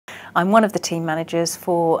I'm one of the team managers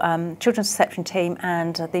for Children's Reception Team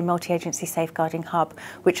and the Multi-Agency Safeguarding Hub,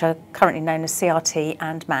 which are currently known as CRT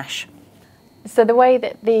and MASH. So the way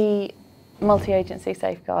that the Multi-Agency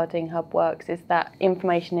Safeguarding Hub works is that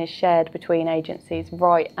information is shared between agencies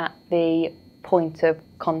right at the point of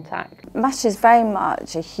contact. MASH is very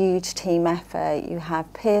much a huge team effort. You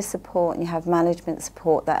have peer support and you have management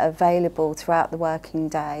support that are available throughout the working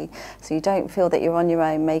day, so you don't feel that you're on your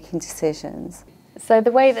own making decisions. So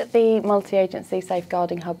the way that the Multi-Agency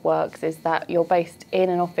Safeguarding Hub works is that you're based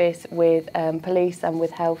in an office with police and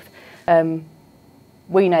with health.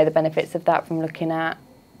 We know the benefits of that from looking at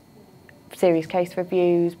serious case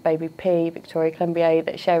reviews, Baby P, Victoria Columbier,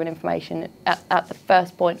 that sharing information at the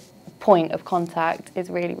first point of contact is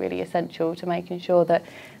really, really essential to making sure that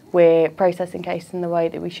we're processing cases in the way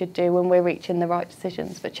that we should do when we're reaching the right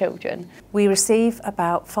decisions for children. We receive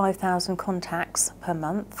about 5,000 contacts per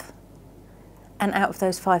month, and out of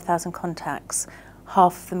those 5,000 contacts,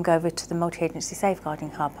 half of them go over to the Multi-Agency Safeguarding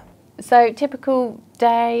Hub. So typical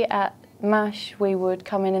day at MASH, we would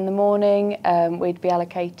come in the morning, we'd be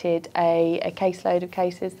allocated a caseload of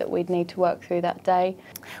cases that we'd need to work through that day.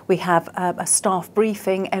 We have a staff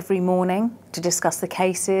briefing every morning to discuss the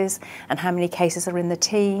cases and how many cases are in the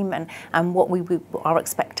team and what our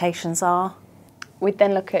expectations are. We'd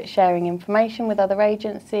then look at sharing information with other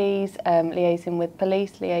agencies, liaising with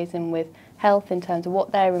police, liaising with health in terms of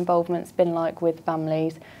what their involvement's been like with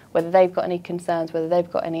families, whether they've got any concerns, whether they've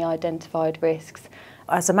got any identified risks.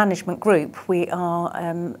 As a management group, we are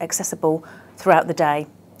accessible throughout the day.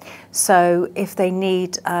 So if they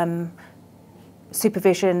need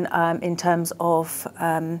supervision in terms of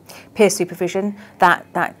peer supervision,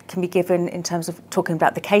 that can be given in terms of talking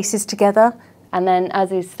about the cases together. And then,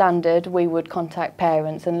 as is standard, we would contact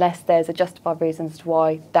parents unless there's a justified reason as to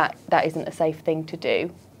why that isn't a safe thing to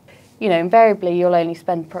do. You know, invariably you'll only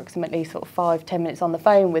spend approximately sort of 5–10 minutes on the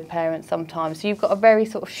phone with parents sometimes. So you've got a very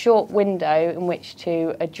sort of short window in which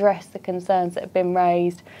to address the concerns that have been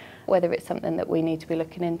raised, whether it's something that we need to be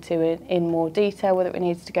looking into in more detail, whether it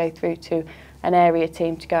needs to go through to an area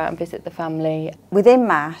team to go out and visit the family. Within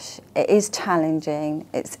MASH, it is challenging,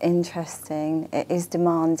 it's interesting, it is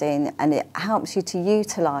demanding, and it helps you to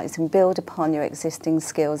utilise and build upon your existing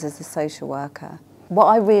skills as a social worker. What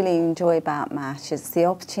I really enjoy about MASH is the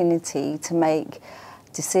opportunity to make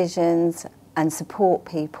decisions and support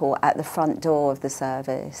people at the front door of the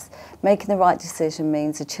service. Making the right decision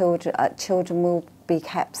means the children will be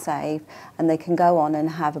kept safe and they can go on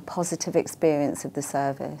and have a positive experience of the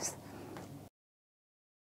service.